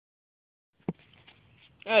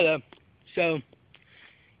Hello. So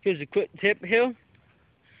here's a quick tip here.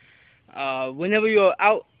 Whenever you're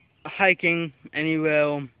out hiking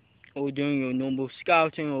anywhere or doing your normal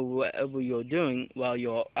scouting or whatever you're doing while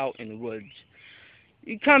you're out in the woods,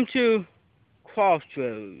 you come to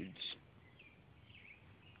crossroads.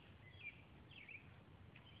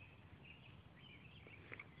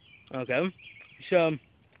 Okay. So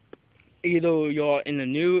either you're in a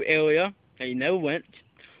new area that you never went,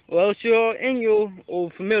 or else you're in your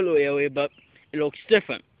old familiar area but it looks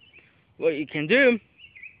different. What you can do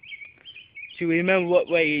to remember what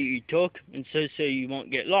way you took and so you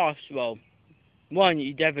won't get lost, well, one,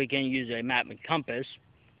 you definitely can use a map and compass.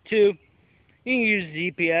 Two, you can use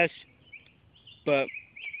GPS, but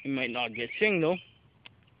you might not get signal.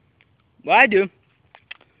 What I do,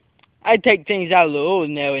 I take things out of the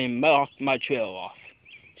ordinary and mark my trail off.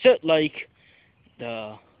 So like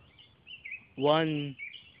the one,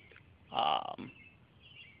 um,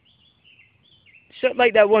 so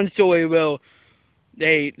like that one story where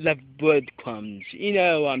they left breadcrumbs. You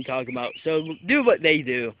know what I'm talking about. So do what they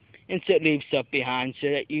do, instead leave stuff behind so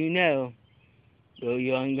that you know where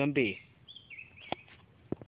you're gonna be.